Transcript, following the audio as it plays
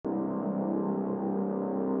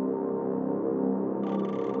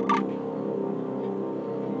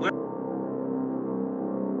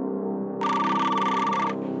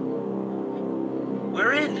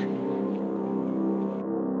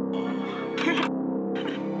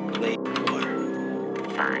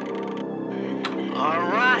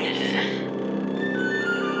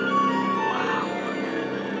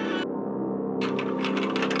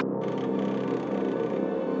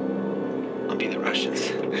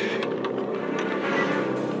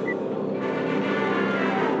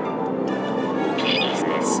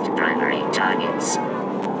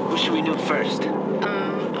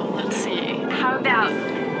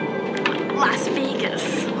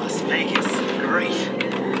Great.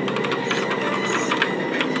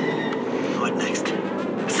 What next?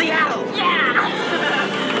 Seattle! Yeah!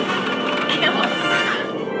 Kill him.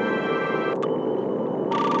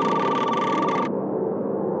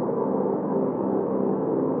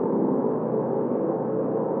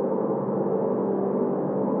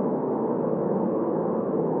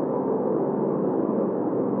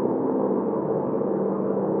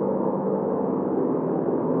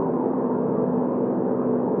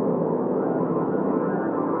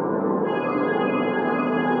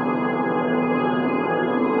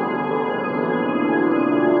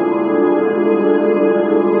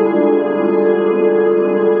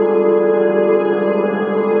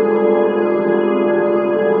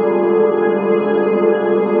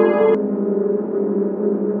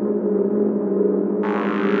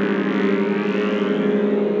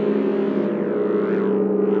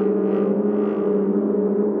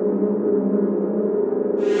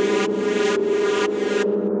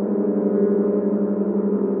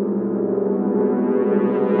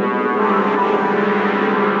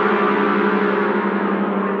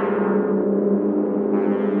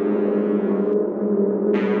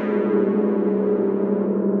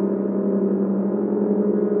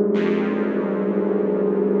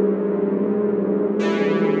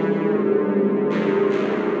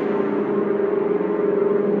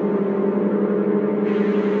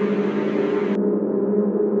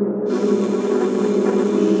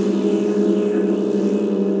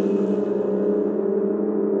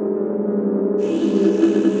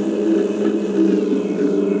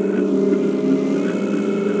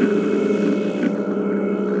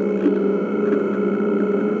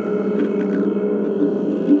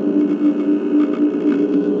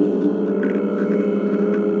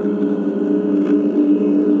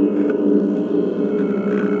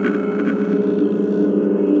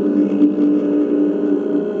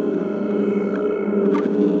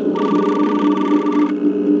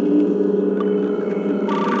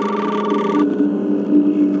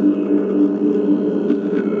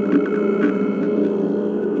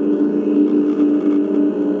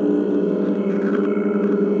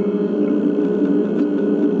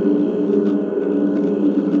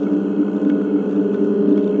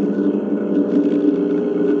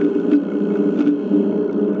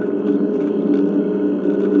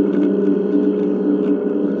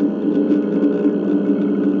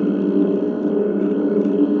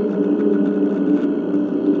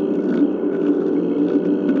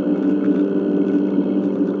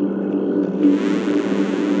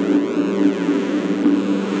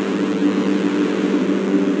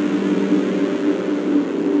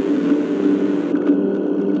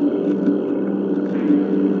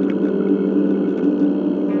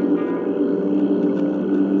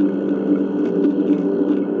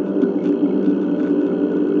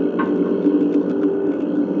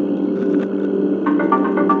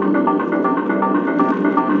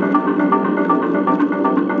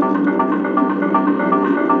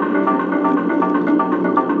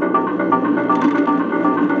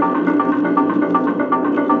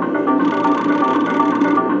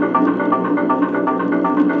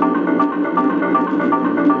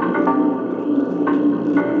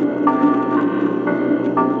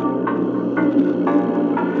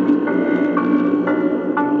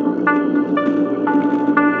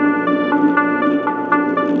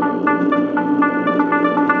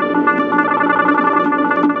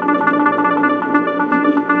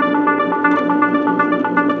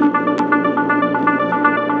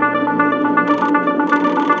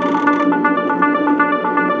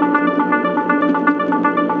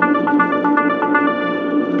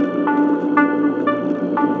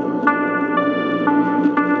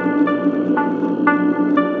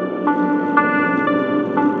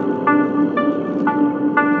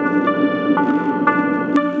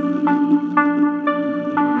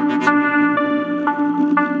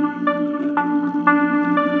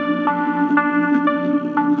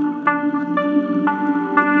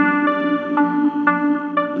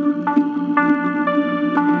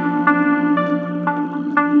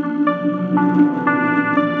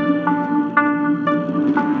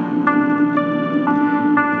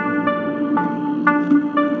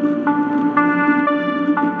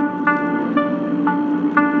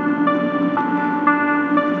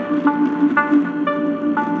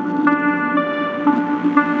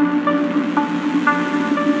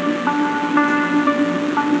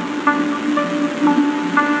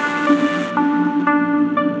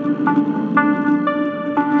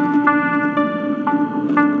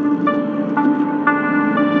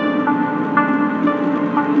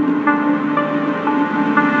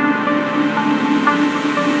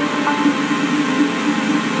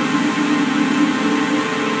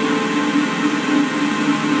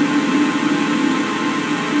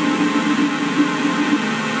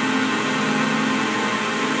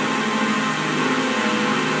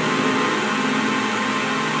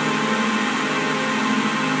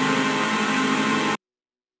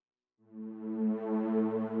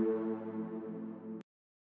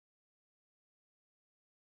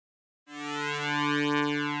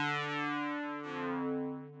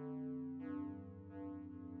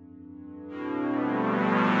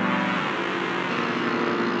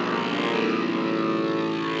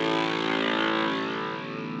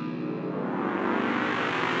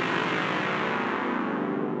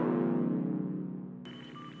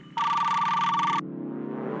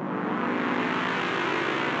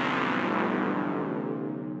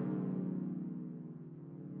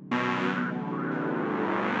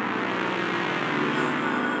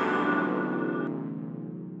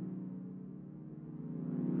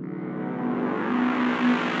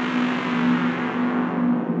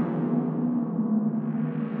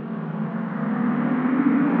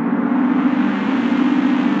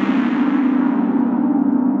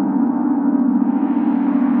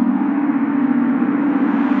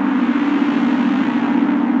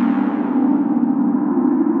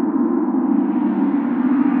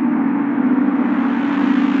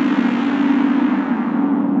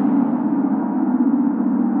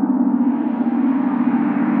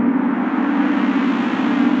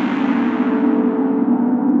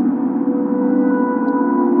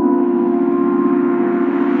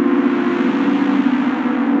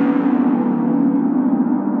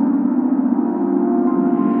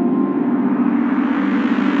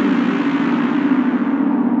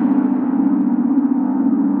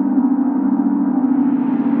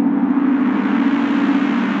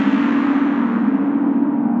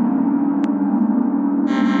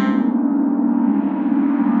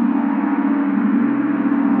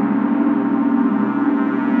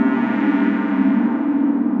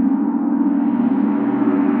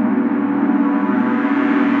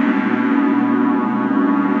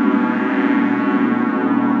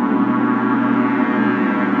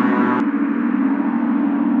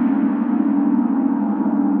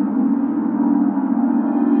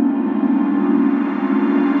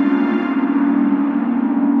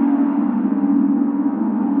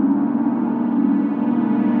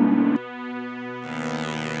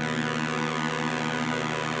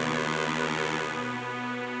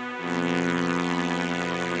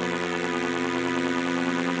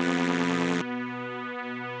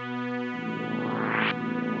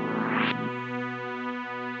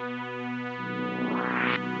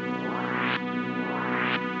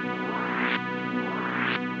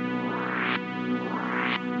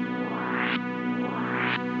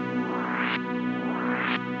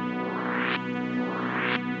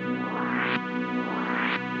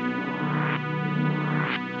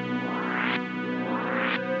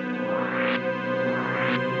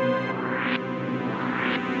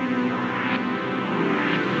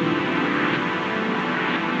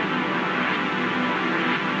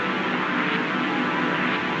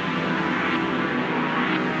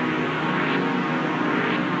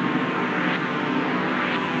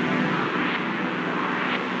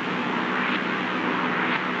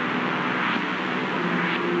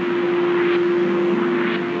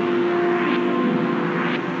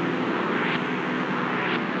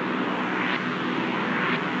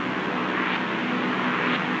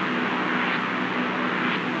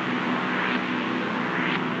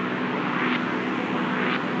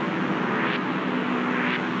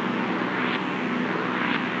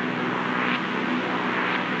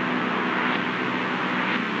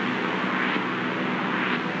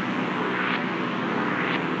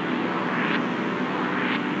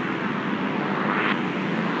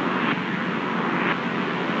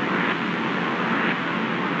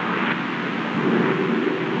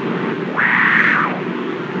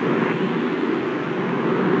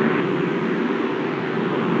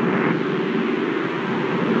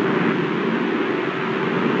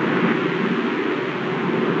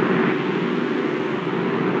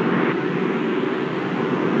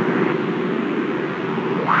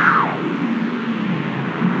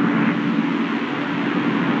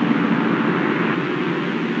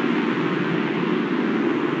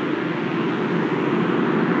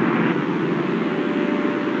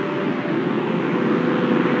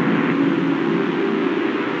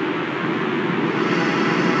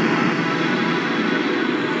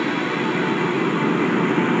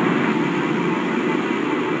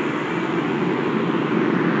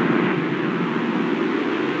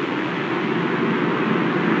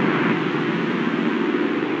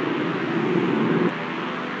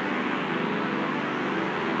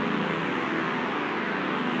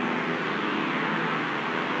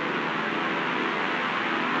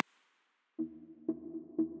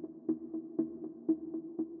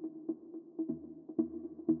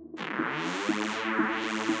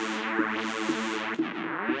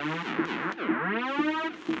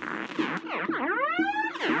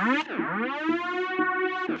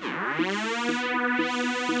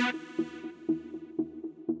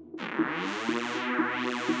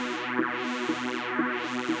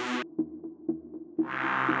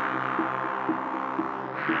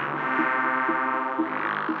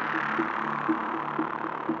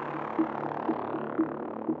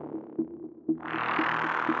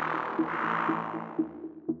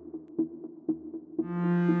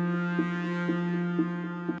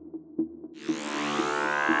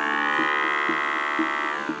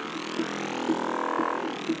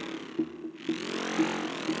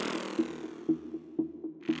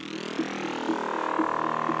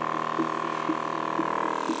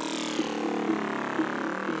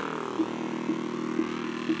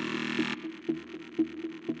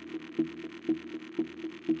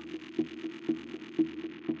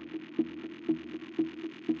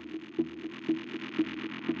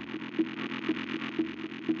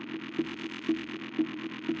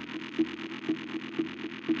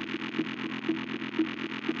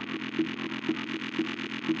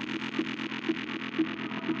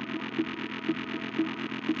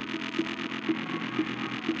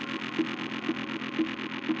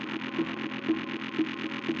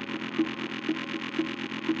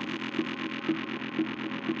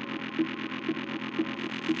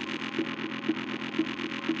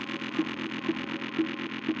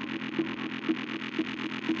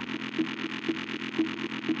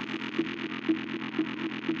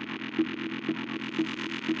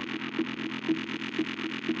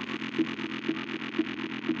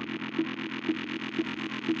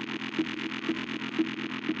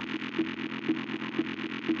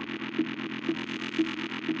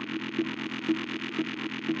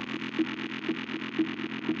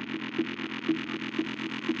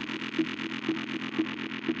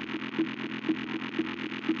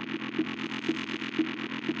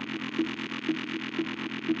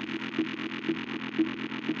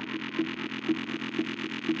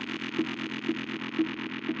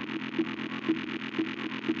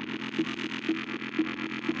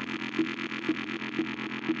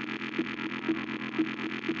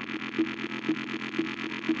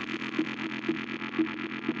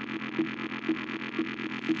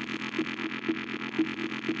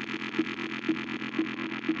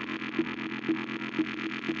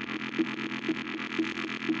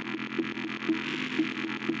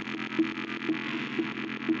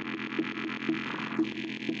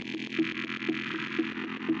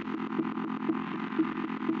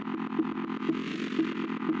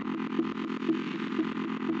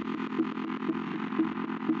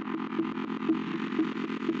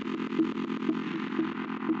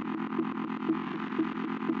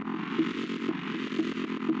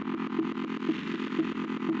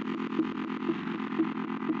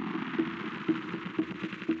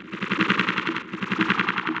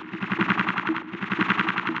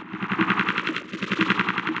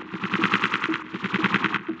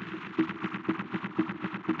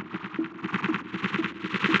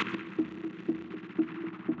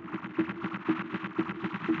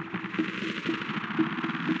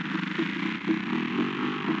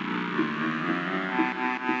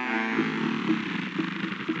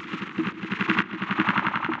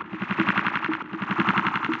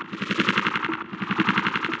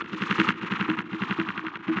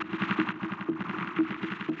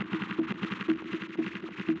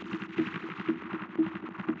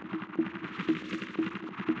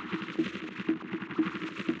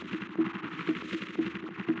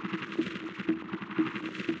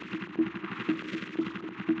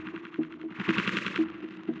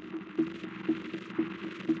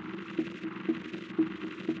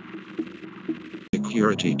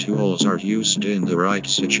 Security tools are used in the right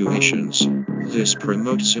situations. This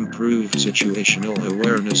promotes improved situational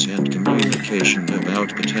awareness and communication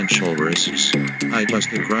about potential risks. It does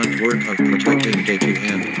the groundwork of protecting data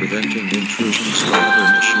and preventing intrusions by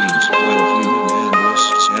other machines, while human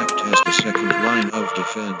analysts act as the second line of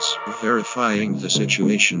defense, verifying the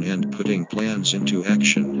situation and putting plans into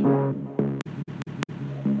action.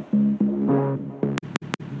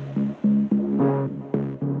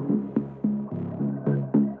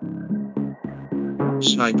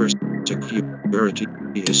 Cybersecurity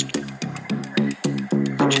is.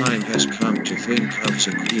 The time has come to think of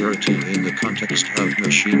security in the context of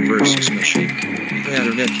machine versus machine.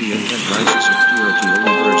 Paternity advises security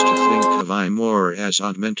leaders to think of I more as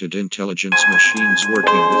augmented intelligence machines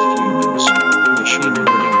working with humans. Machine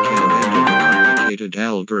learning can handle the complicated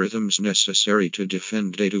algorithms necessary to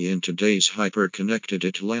defend data in today's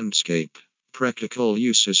hyper-connected landscape. Practical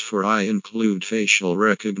uses for I include facial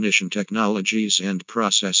recognition technologies and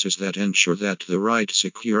processes that ensure that the right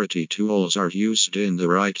security tools are used in the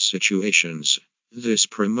right situations. This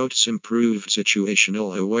promotes improved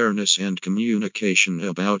situational awareness and communication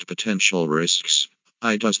about potential risks.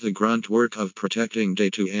 I does the grunt work of protecting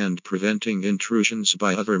data and preventing intrusions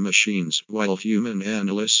by other machines, while human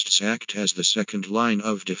analysts act as the second line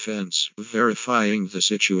of defense, verifying the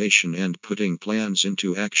situation and putting plans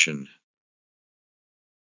into action.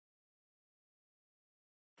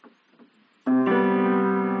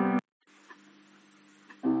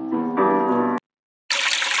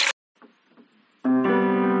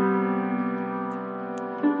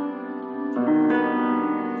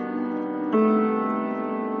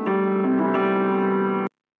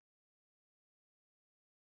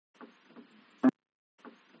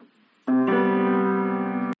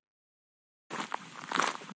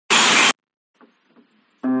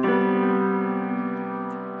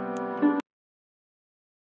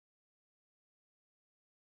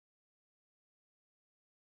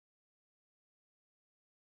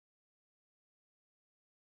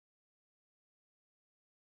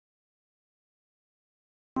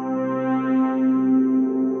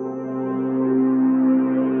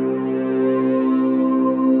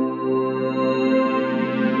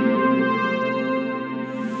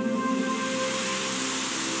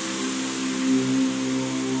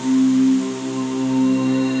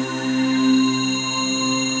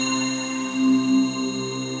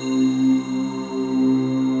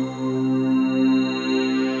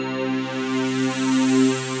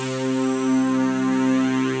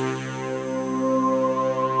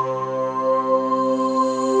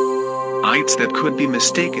 Sites that could be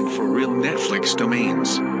mistaken for real Netflix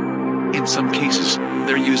domains. In some cases,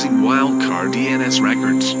 they're using wildcard DNS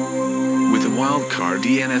records. With a wildcard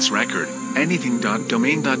DNS record,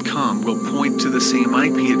 anything.domain.com will point to the same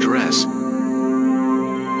IP address.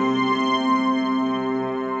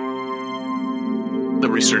 The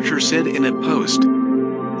researcher said in a post,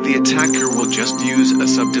 the attacker will just use a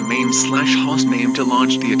subdomain/hostname to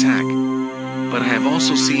launch the attack. But I have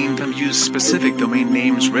also seen them use specific domain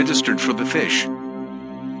names registered for the fish.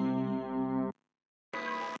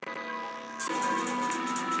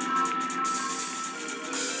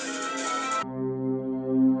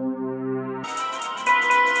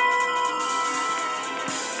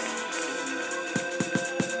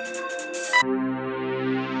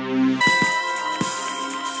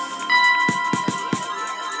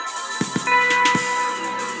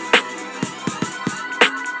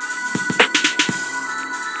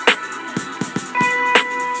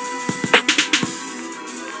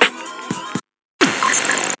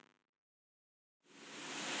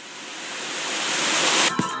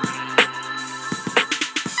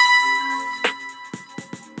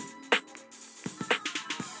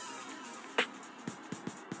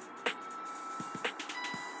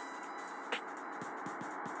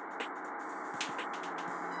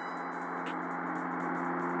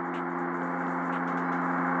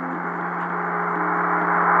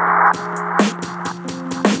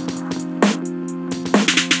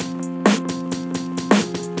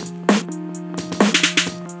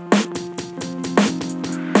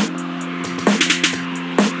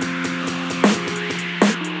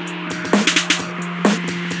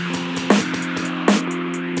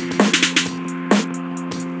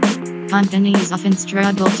 Companies often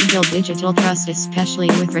struggle to build digital trust, especially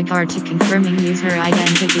with regard to confirming user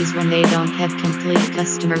identities when they don't have complete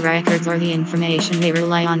customer records or the information they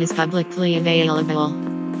rely on is publicly available.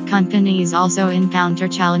 Companies also encounter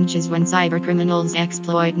challenges when cybercriminals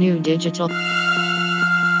exploit new digital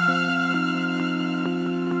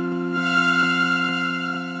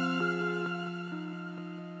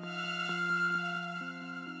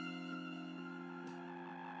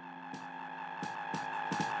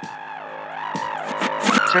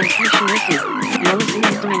Transmission received. You're listening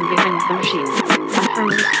to domain behind the machine. Confirm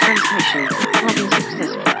this transmission. Login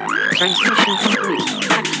successful. Transmission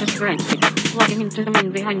complete. Access granted. Logging into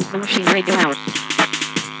domain behind the machine. Radio out.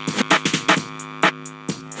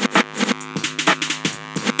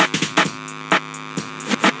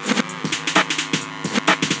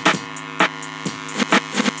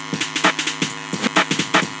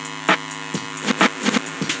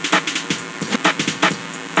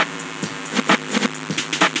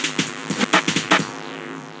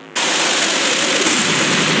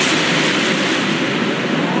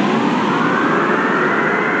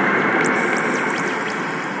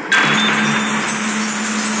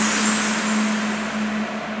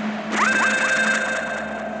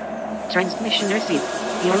 Transmission received.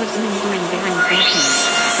 You're listening to domain behind the machine.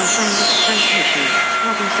 Confirm this transmission.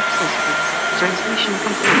 Login successful. Transmission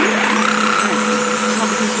complete.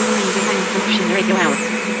 Log into the main behind the machine radio hour.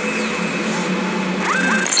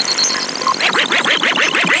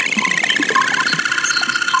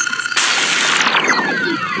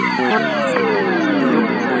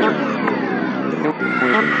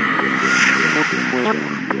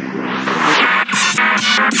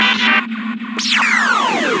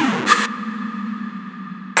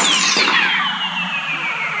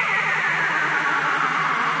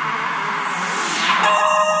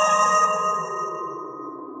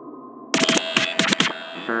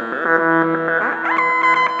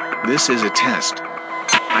 This is a test.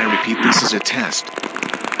 I repeat, this is a test.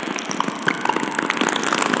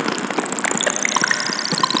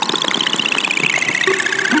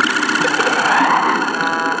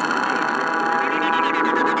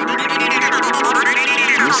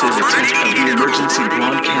 This is a test of the emergency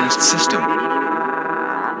broadcast system.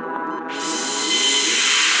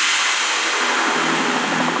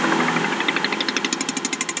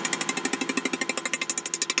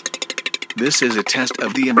 This is a test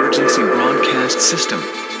of the emergency broadcast system.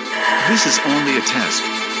 This is only a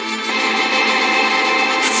test.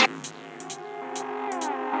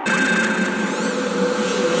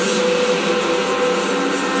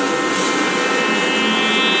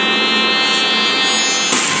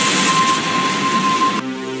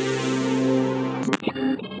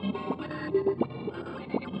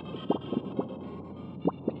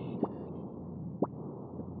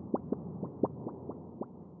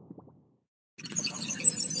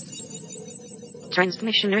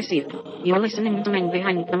 Transmission received. You are listening to man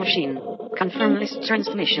behind the machine. Confirm this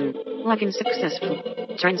transmission. Login successful.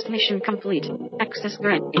 Transmission complete. Access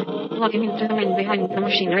granted. Logging into the man behind the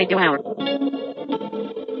machine radio hour.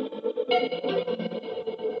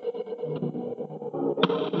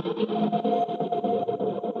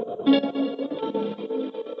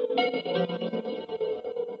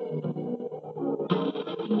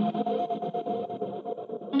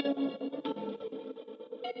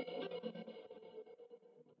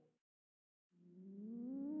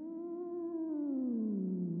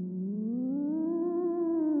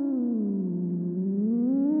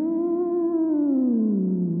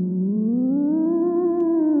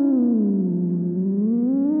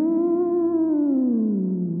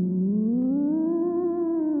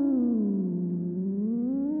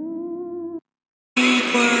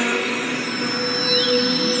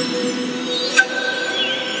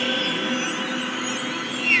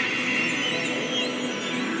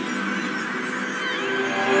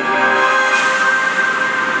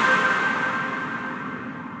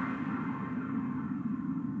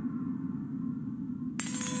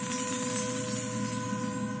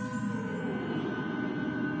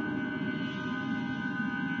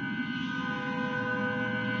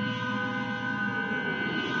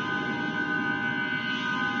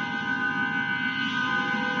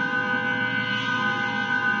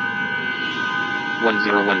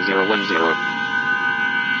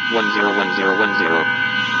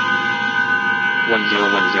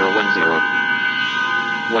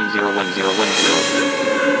 One zero 1010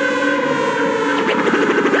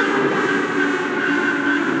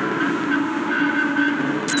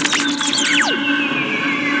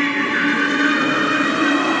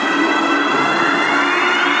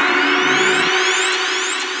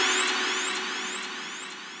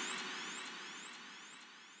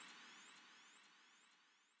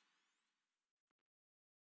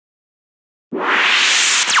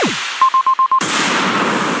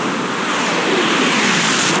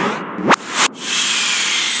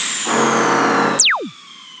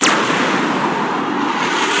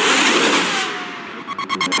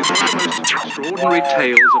 Extraordinary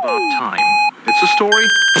tales of our time. It's a story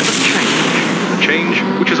of a change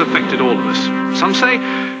which has affected all of us. Some say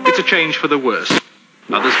it's a change for the worse.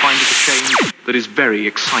 Others find it a change that is very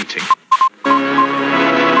exciting.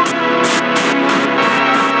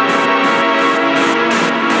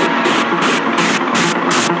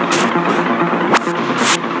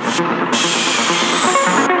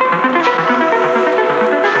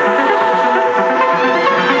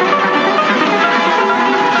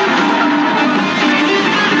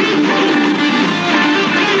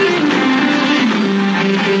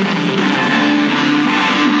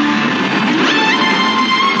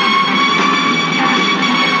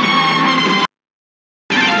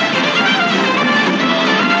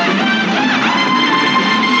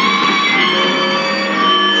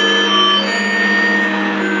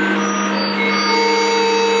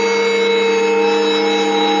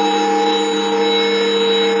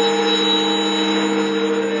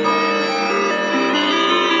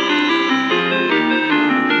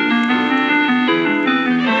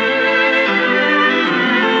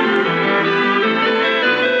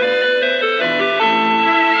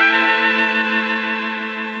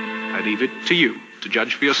 leave it to you to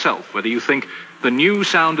judge for yourself whether you think the new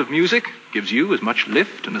sound of music gives you as much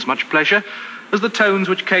lift and as much pleasure as the tones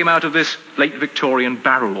which came out of this late Victorian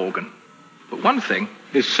barrel organ. But one thing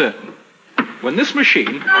is certain. When this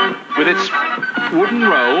machine, with its wooden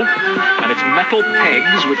roll and its metal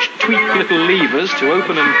pegs which tweak little levers to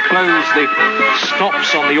open and close the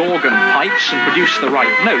stops on the organ pipes and produce the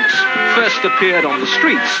right notes, first appeared on the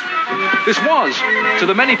streets, this was, to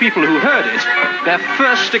the many people who heard it, their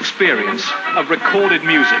first experience of recorded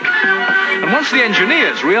music. And once the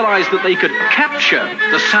engineers realized that they could capture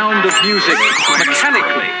the sound of music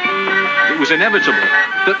mechanically, it was inevitable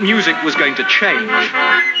that music was going to change.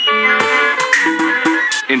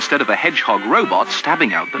 Instead of a hedgehog robot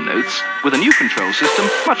stabbing out the notes, with a new control system,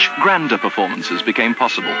 much grander performances became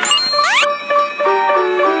possible.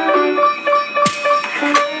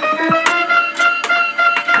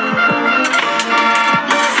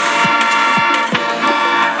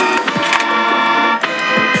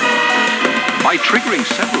 By triggering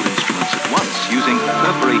several instruments at once using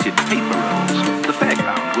perforated paper rolls, the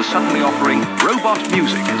fairground was suddenly offering robot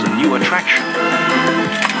music as a new attraction.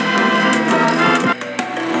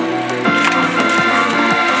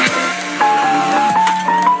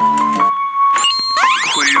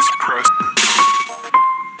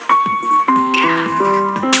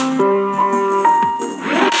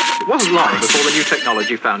 It wasn't long before the new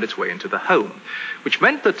technology found its way into the home, which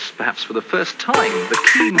meant that, perhaps for the first time, the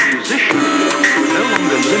keen musician was no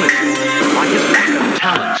longer limited by his lack of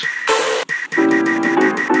talent.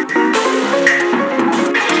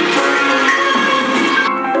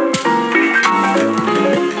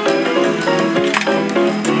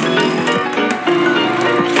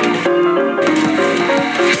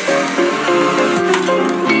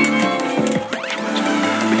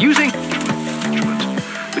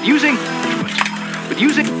 But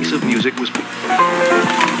using a piece of music was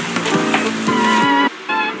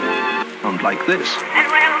sound like this.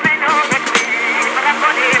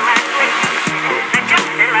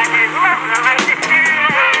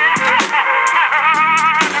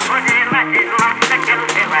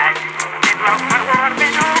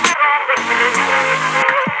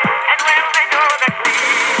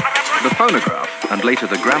 The phonograph, and later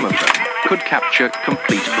the gramophone, could capture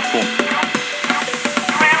complete performance.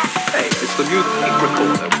 It's the music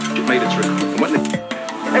recorder which made its record. And when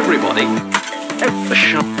everybody, a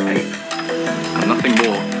champagne, and nothing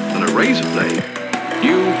more than a razor blade,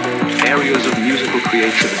 new areas of musical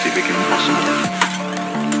creativity became possible.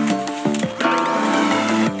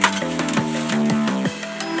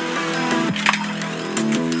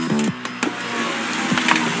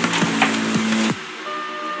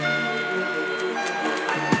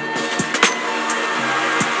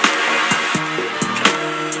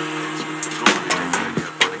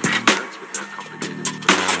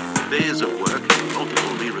 Days of work,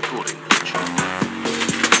 multiple re-recording.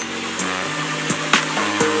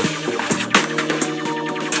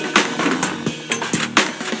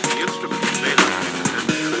 The instrument is made up of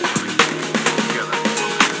independent electronic together.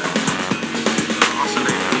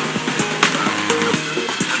 Oscillator, filter,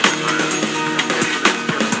 amplifier,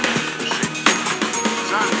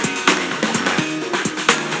 sound.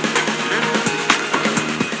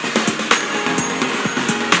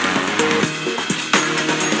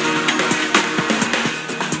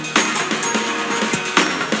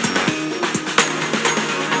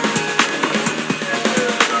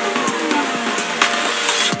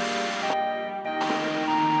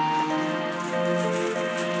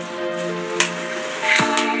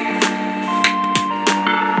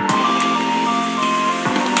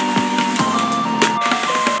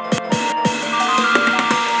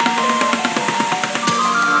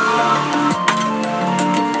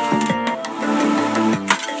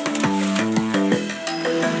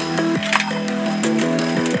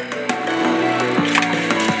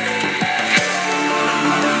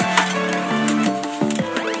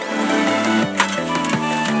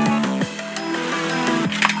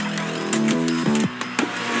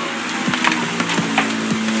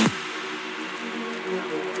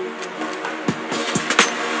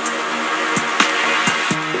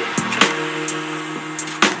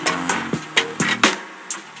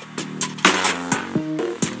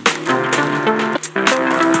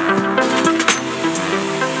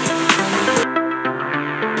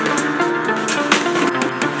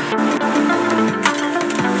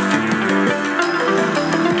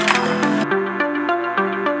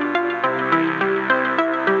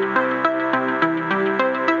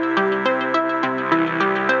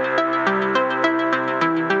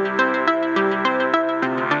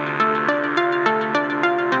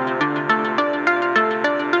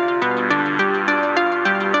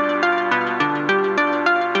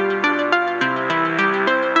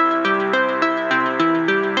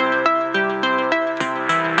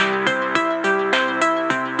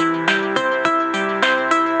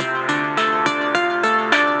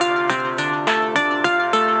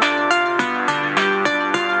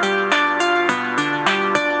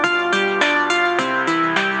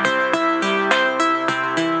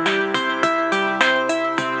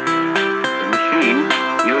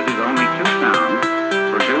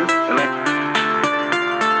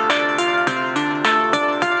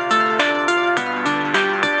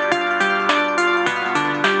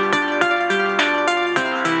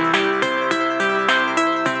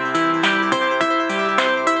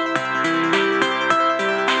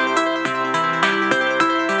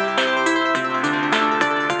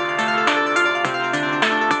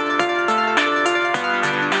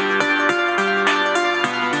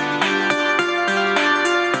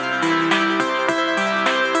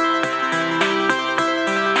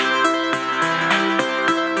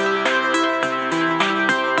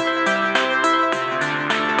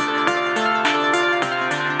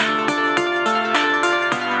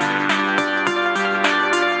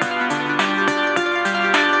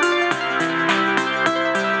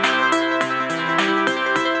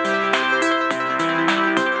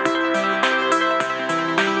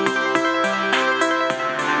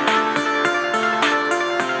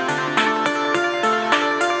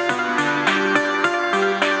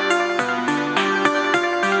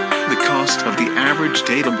 average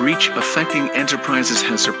data breach affecting enterprises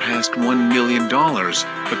has surpassed $1 million,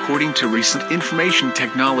 according to recent information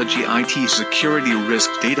technology IT security risk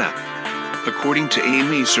data. According to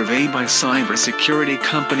AME survey by cybersecurity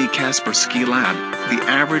company Kaspersky Lab, the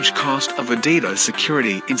average cost of a data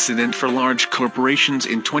security incident for large corporations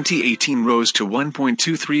in 2018 rose to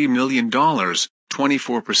 $1.23 million,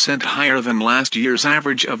 24% higher than last year's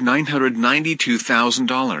average of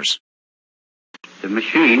 $992,000. The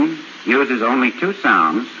machine uses only two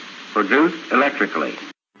sounds produced electrically.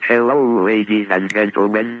 Hello, ladies and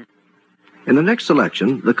gentlemen. In the next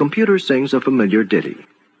selection, the computer sings a familiar ditty.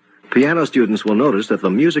 Piano students will notice that the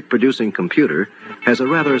music-producing computer has a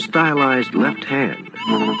rather stylized left hand.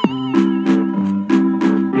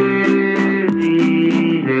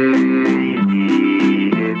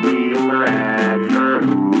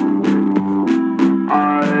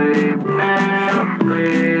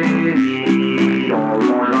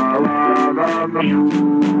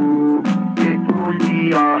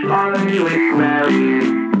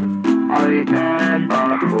 I can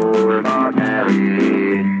afford a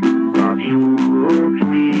carriage.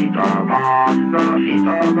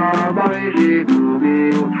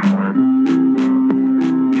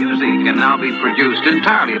 Music can now be produced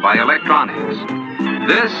entirely by electronics.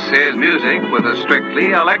 This is music with a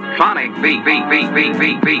strictly electronic beat.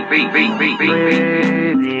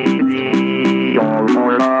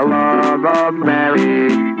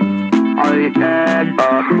 I can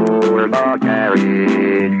afford a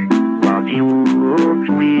carriage. You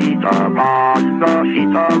sweet upon the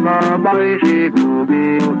seat of a bicycle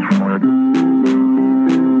built for.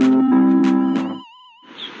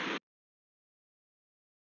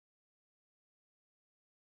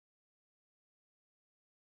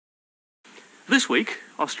 This week,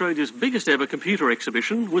 Australia's biggest ever computer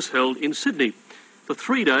exhibition was held in Sydney. For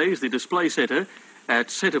 3 days, the display centre at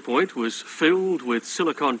Centrepoint was filled with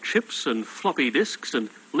silicon chips and floppy disks and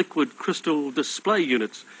liquid crystal display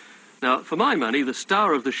units. Now, for my money, the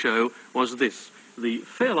star of the show was this, the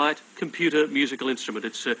Fairlight computer musical instrument.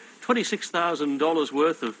 It's $26,000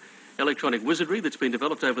 worth of electronic wizardry that's been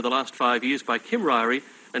developed over the last 5 years by Kim Ryrie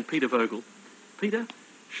and Peter Vogel. Peter,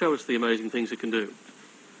 show us the amazing things it can do.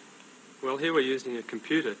 Well, here we're using a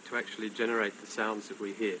computer to actually generate the sounds that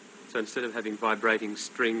we hear. So instead of having vibrating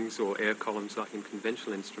strings or air columns like in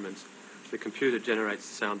conventional instruments, the computer generates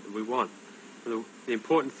the sound that we want. The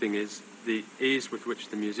important thing is the ease with which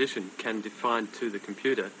the musician can define to the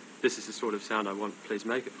computer, this is the sort of sound I want, please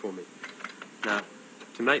make it for me. Now,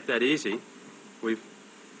 to make that easy, we've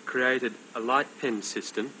created a light pen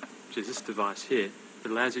system, which is this device here,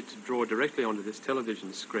 that allows you to draw directly onto this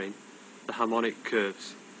television screen the harmonic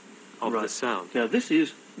curves of the sound. Now, this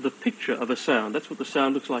is the picture of a sound. That's what the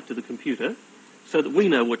sound looks like to the computer, so that we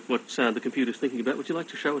know what sound the computer's thinking about. Would you like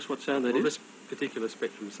to show us what sound that is? This particular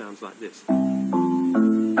spectrum sounds like this.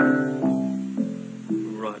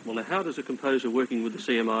 Right. Well, now, how does a composer working with the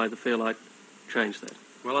CMI, the Fairlight, change that?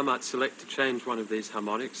 Well, I might select to change one of these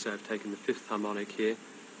harmonics. So I've taken the fifth harmonic here,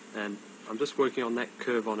 and I'm just working on that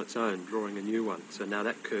curve on its own, drawing a new one. So now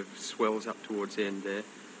that curve swells up towards the end there,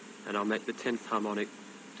 and I'll make the 10th harmonic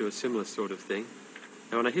do a similar sort of thing.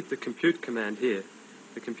 Now, when I hit the compute command here,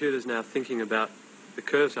 the computer's now thinking about the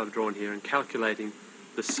curves I've drawn here and calculating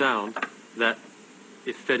the sound that,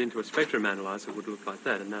 if fed into a spectrum analyzer, would look like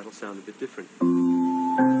that, and that'll sound a bit different. You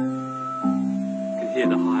can hear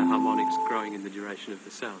the higher harmonics growing in the duration of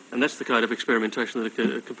the sound. And that's the kind of experimentation that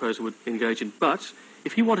a composer would engage in. But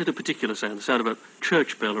if he wanted a particular sound, the sound of a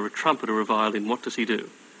church bell or a trumpet or a violin, what does he do?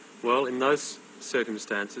 Well, in those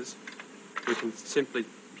circumstances, we can simply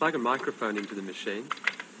plug a microphone into the machine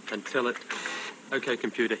and tell it, OK,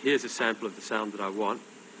 computer, here's a sample of the sound that I want.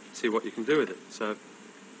 See what you can do with it. So,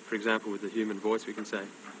 for example, with the human voice, we can say,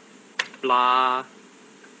 blah.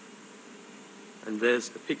 And there's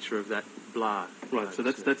a picture of that blah. Right, so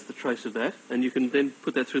that's the trace of that. And you can then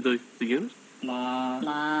put that through the unit. Blah,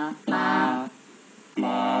 blah, blah,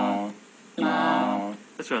 blah, blah.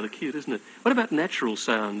 That's rather cute, isn't it? What about natural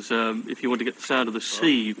sounds? If you want to get the sound of the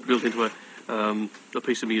sea built into a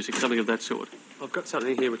piece of music, something of that sort. I've got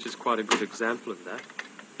something here which is quite a good example of that.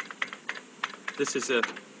 This is a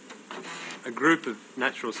group of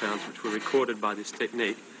natural sounds which were recorded by this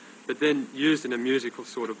technique, but then used in a musical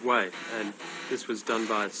sort of way. And this was done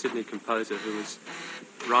by a Sydney composer who was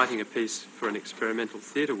writing a piece for an experimental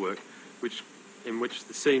theatre work, in which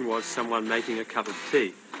the scene was someone making a cup of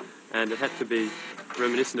tea. And it had to be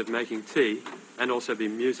reminiscent of making tea and also be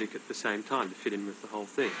music at the same time to fit in with the whole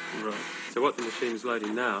thing. Right. So what the machine's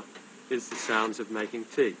loading now is the sounds of making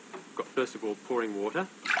tea. We've got, first of all, pouring water.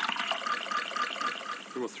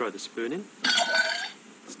 Then we'll throw the spoon in,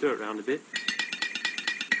 stir it around a bit,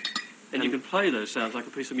 And you can play those sounds like a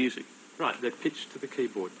piece of music. Right, they're pitched to the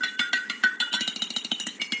keyboard.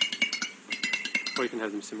 Or you can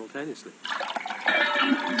have them simultaneously.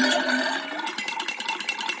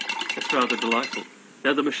 That's rather delightful.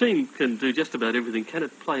 Now, the machine can do just about everything. Can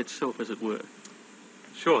it play itself, as it were?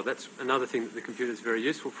 Sure, that's another thing that the computer is very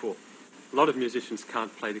useful for. A lot of musicians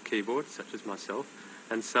can't play the keyboard, such as myself,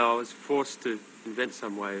 and so I was forced to invent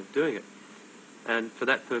some way of doing it. And for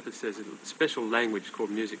that purpose, there's a special language called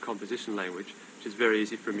music composition language, which is very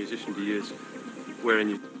easy for a musician to use, wherein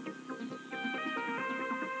you...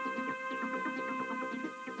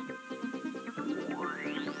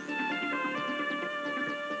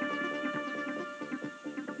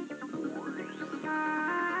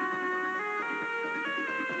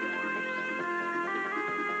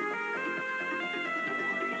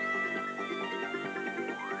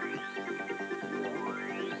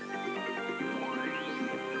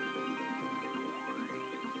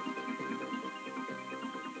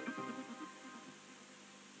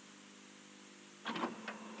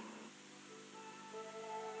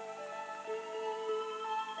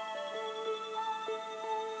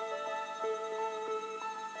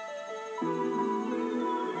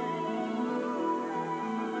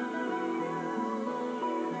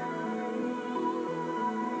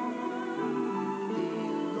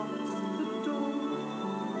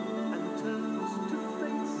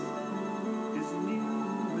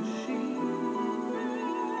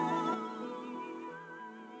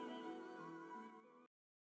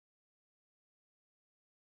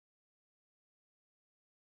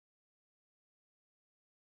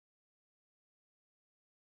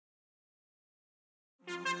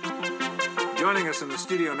 Joining us in the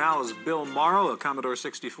studio now is Bill Morrow, a Commodore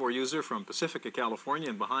 64 user from Pacifica, California,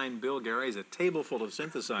 and behind Bill, Gary, is a table full of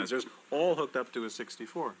synthesizers, all hooked up to a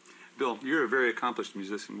 64. Bill, you're a very accomplished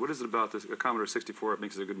musician. What is it about this Commodore 64 that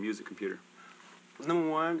makes it a good music computer? Number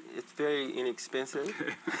one, it's very inexpensive.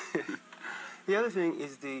 The other thing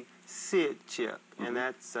is the SID chip, and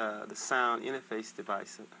that's the sound interface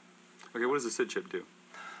device. Okay, what does the SID chip do?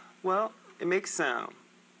 Well, it makes sound.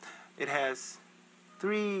 It has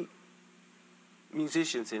 3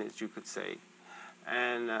 musicians in it, you could say.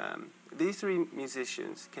 And these 3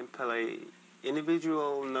 musicians can play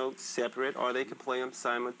individual notes separate, or they can play them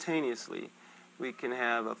simultaneously. We can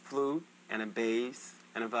have a flute and a bass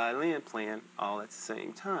and a violin playing all at the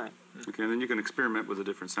same time. Okay, and then you can experiment with the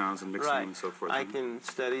different sounds and mix them and so forth. I can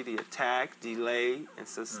study the attack, delay, and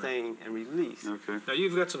sustain and release. Okay. Now,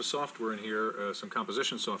 you've got some software in here, some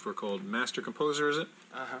composition software called Master Composer, is it?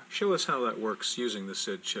 Uh-huh. Show us how that works using the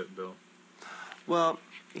SID chip, Bill. Well,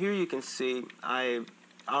 here you can see I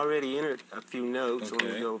already entered a few notes. Okay.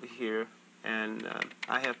 Let me go over here. And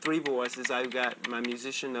I have 3 voices. I've got my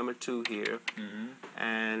musician number 2 here. Mm-hmm.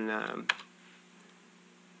 And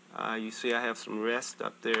you see I have some rest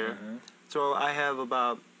up there. Mm-hmm. So I have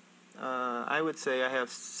about, I would say I have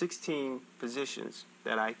 16 positions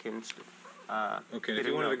that I can okay, if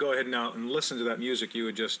you wanted to go ahead now and listen to that music you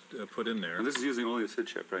would just put in there. And this is using only a SID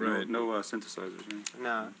chip, right? Right. No synthesizers, right?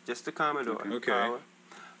 No, just the Commodore. Okay. Power.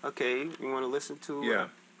 Okay, you want to listen to? Yeah.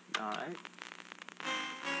 All right.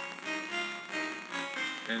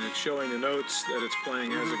 And it's showing the notes that it's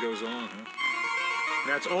playing as it goes on, huh? And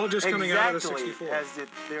that's all just coming out of the 64. As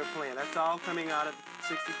they're playing. That's all coming out of the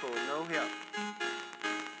 64. No help.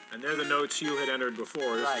 And they're the notes you had entered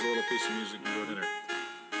before. This is a little piece of music you had entered.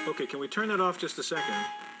 Okay, can we turn that off just a second?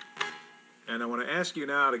 And I want to ask you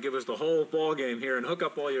now to give us the whole ball game here and hook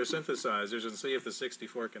up all your synthesizers and see if the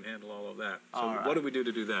 64 can handle all of that. So what do we do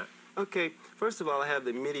to do that? Okay, first of all, I have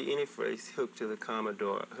the MIDI interface hooked to the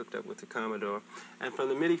Commodore, hooked up with the Commodore. And from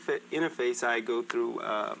the MIDI interface, I go through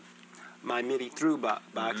my MIDI through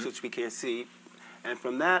box, which we can't see. And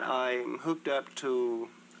from that, I'm hooked up to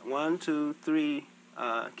 1, 2, 3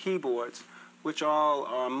 keyboards, which all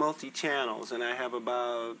are multi-channels. And I have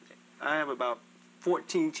about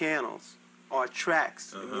 14 channels, or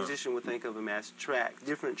tracks. The musician would think of them as tracks,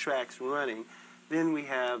 different tracks running. Then we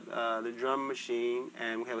have the drum machine,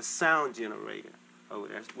 and we have a sound generator over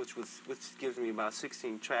there, which gives me about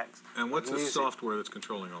 16 tracks. And what's the software that's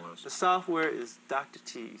controlling all this? The software is Dr.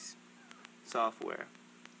 T's software,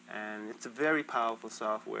 and it's a very powerful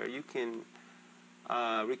software. You can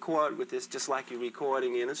record with this just like you're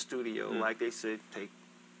recording in a studio, like they said, take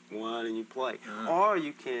 1 and you play. Or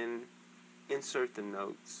you can insert the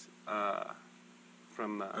notes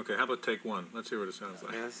from... okay, how about take 1? Let's hear what it sounds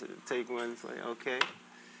like. Yes, take 1, okay.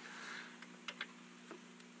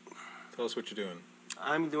 Tell us what you're doing.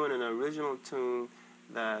 I'm doing an original tune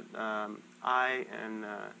that I and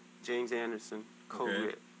James Anderson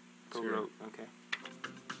co-wrote. Okay.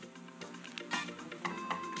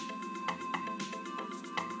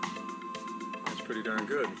 pretty darn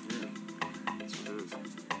good. Yeah, that's what it is.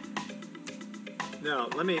 Now,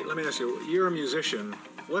 let me ask you. You're a musician.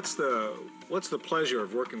 What's the pleasure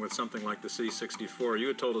of working with something like the C64? You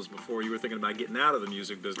had told us before you were thinking about getting out of the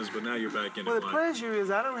music business, but now you're back in Well, it. the pleasure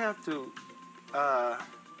is I don't have to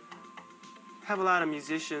have a lot of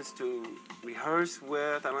musicians to rehearse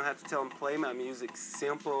with. I don't have to tell them play my music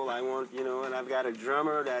simple. I want, and I've got a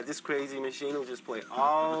drummer this crazy machine will just play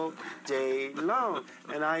all day long.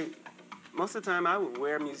 And most of the time I would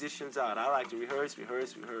wear musicians out. I like to rehearse.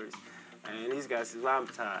 And these guys say, well, I'm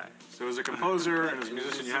tired. So as a composer and as a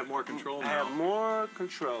musician, you have more control now. I have more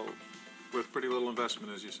control. With pretty little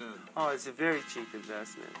investment, as you said. Oh, it's a very cheap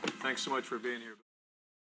investment. Thanks so much for being here.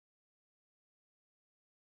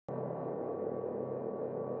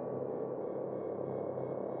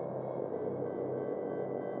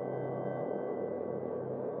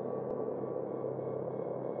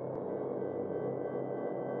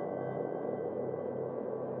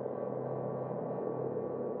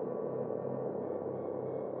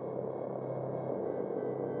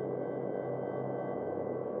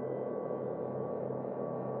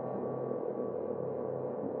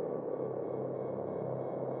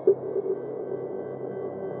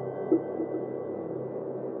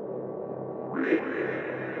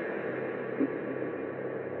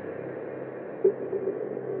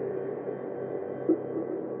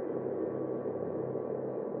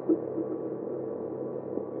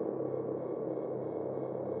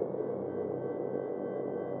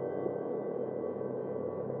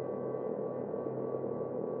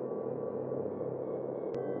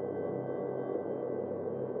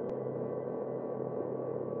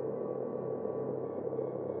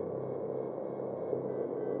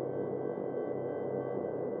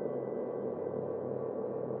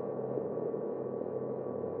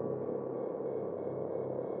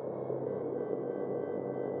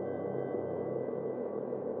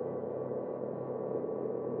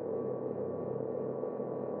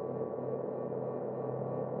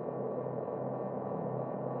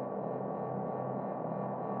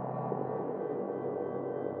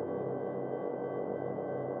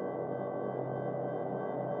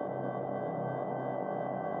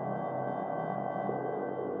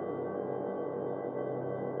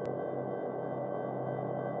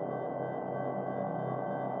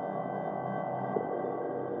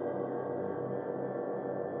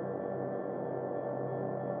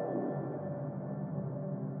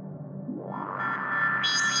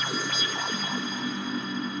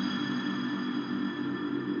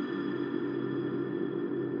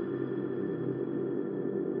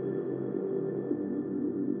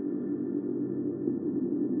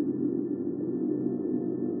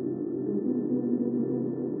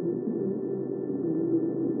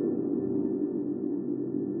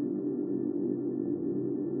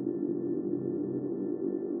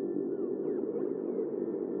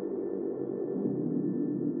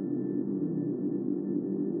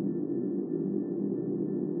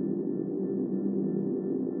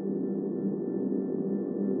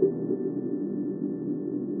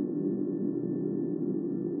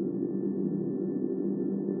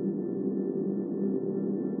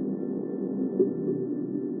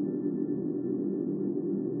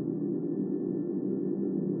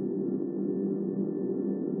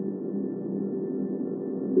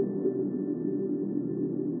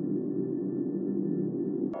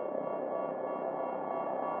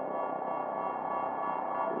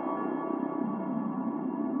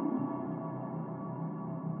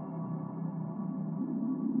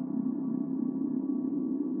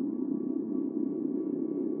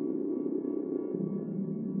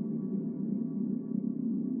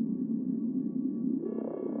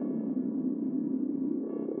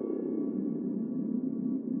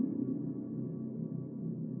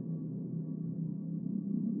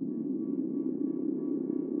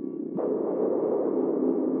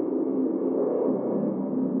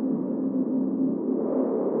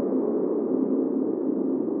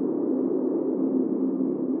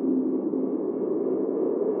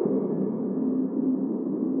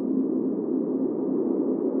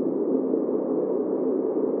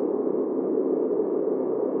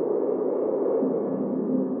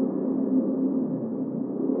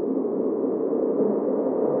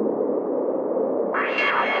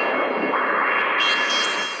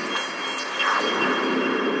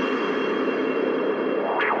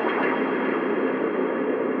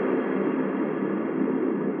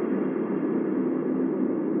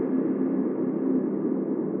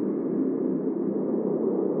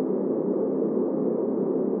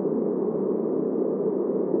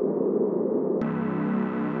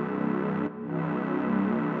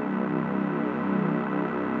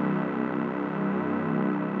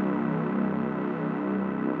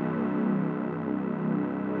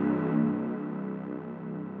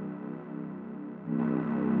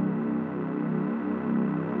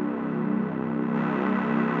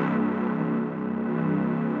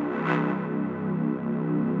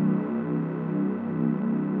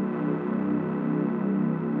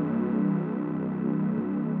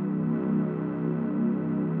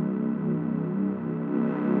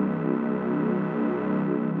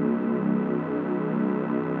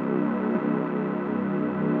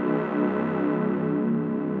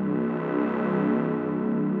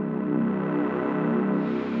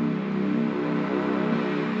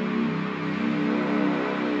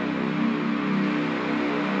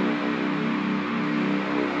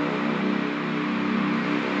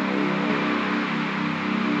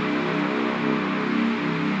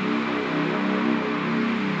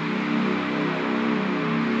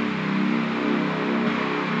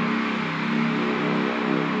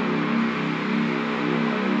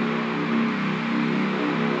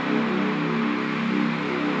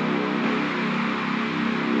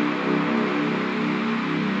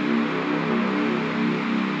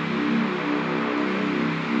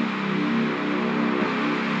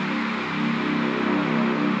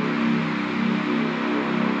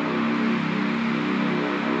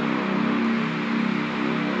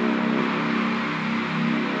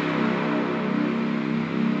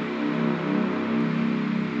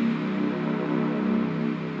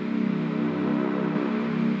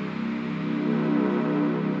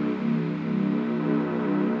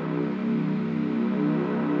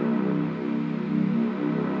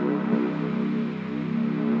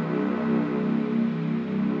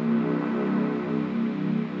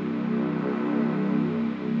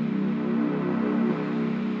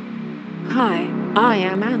 Hi, I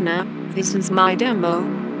am Anna. This is my demo.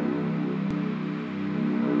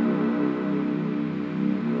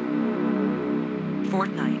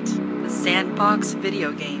 Fortnite, the sandbox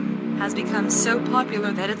video game, has become so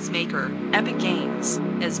popular that its maker, Epic Games,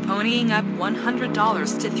 is ponying up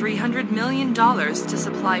 $100 to $300 million to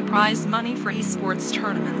supply prize money for esports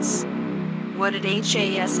tournaments. What it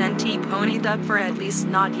hasn't ponied up for, at least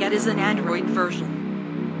not yet, is an Android version.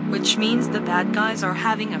 Which means the bad guys are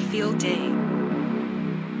having a field day.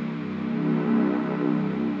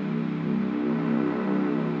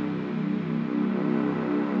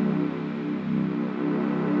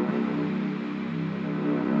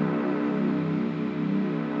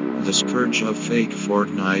 The scourge of fake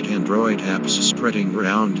Fortnite Android apps spreading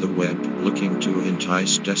around the web, looking to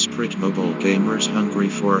entice desperate mobile gamers hungry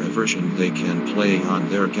for a version they can play on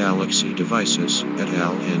their Galaxy devices, et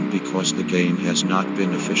al. And because the game has not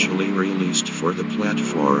been officially released for the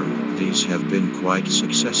platform, these have been quite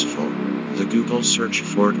successful. The Google search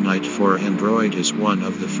Fortnite for Android is one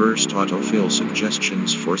of the first autofill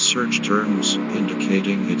suggestions for search terms,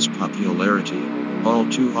 indicating its popularity. All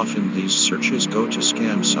too often these searches go to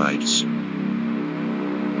scam sites.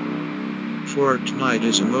 Fortnite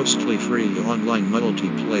is a mostly free online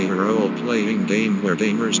multiplayer role-playing game where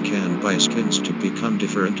gamers can buy skins to become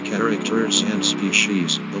different characters and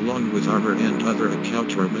species, along with armor and other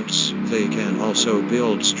accoutrements. They can also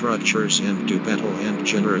build structures and do battle and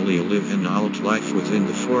generally live an alt life within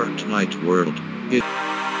the Fortnite world.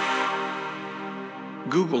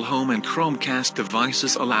 Google Home and Chromecast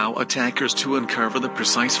devices allow attackers to uncover the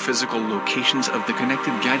precise physical locations of the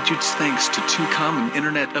connected gadgets thanks to two common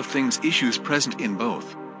Internet of Things issues present in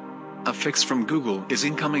both. A fix from Google is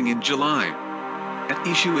incoming in July. That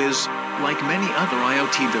issue is, like many other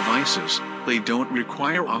IoT devices, they don't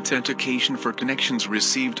require authentication for connections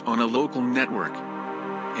received on a local network.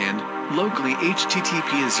 And, locally,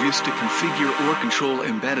 HTTP is used to configure or control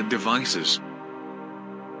embedded devices.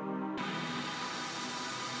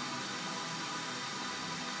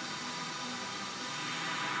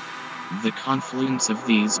 The confluence of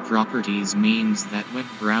these properties means that web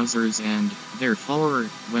browsers and, therefore,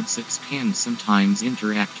 websites can sometimes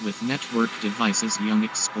interact with network devices. Young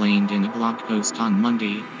explained in a blog post on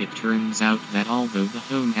Monday. It turns out that although the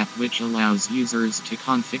Home app, which allows users to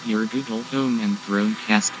configure Google Home and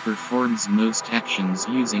Chromecast, performs most actions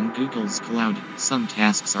using Google's cloud, some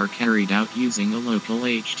tasks are carried out using a local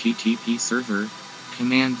HTTP server.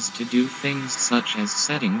 Commands to do things such as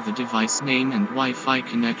setting the device name and Wi-Fi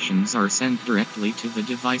connections are sent directly to the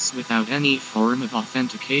device without any form of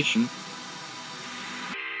authentication.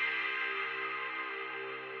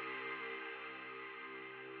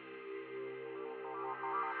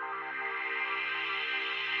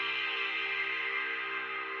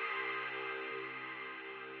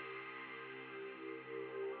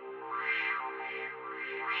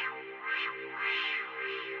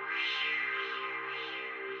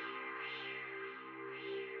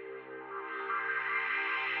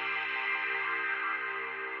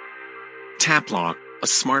 TapLock, a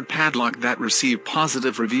smart padlock that received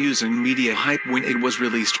positive reviews and media hype when it was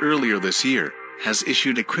released earlier this year, has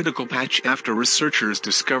issued a critical patch after researchers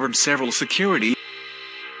discovered several security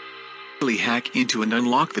hack into and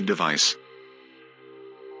unlock the device.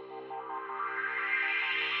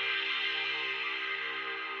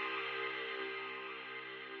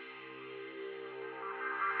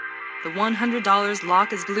 The $100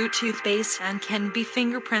 lock is Bluetooth-based and can be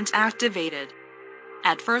fingerprint activated.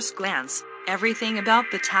 At first glance, everything about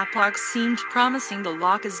the TapLock seemed promising. The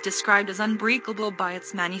lock is described as unbreakable by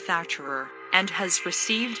its manufacturer, and has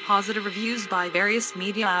received positive reviews by various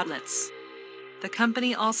media outlets. The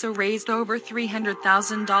company also raised over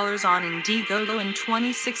 $300,000 on Indiegogo in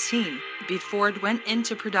 2016, before it went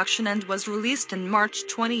into production and was released in March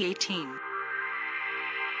 2018.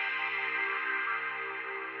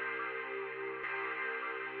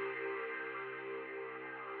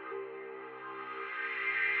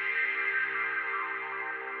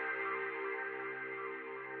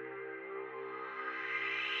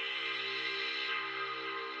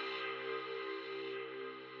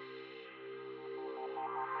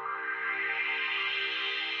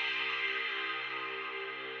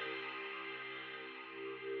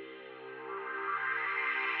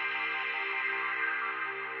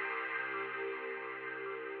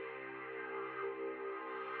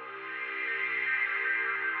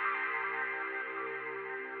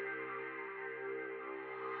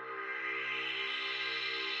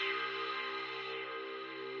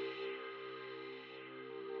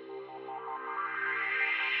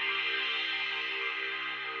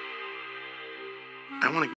 I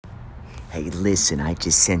want to Hey, listen, I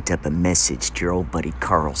just sent up a message to your old buddy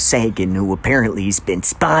Carl Sagan, who apparently has been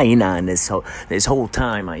spying on this whole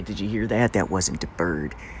time. Did you hear that? That wasn't a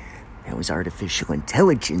bird. That was artificial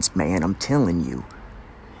intelligence, man, I'm telling you.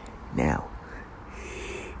 Now,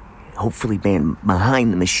 hopefully man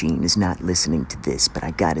behind the machine is not listening to this, but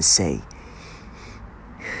I gotta say,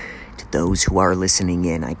 to those who are listening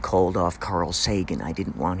in, I called off Carl Sagan. I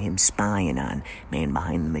didn't want him spying on man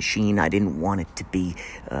behind the machine. I didn't want it to be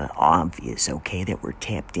obvious, okay, that we're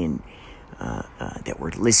tapped in, that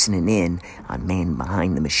we're listening in on man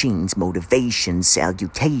behind the machine's motivations,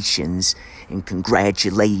 salutations, and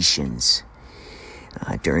congratulations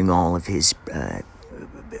during all of his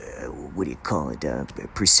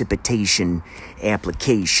precipitation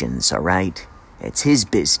applications, all right? That's his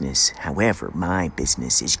business. However, my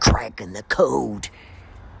business is cracking the code.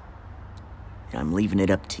 And I'm leaving it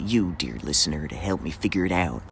up to you, dear listener, to help me figure it out.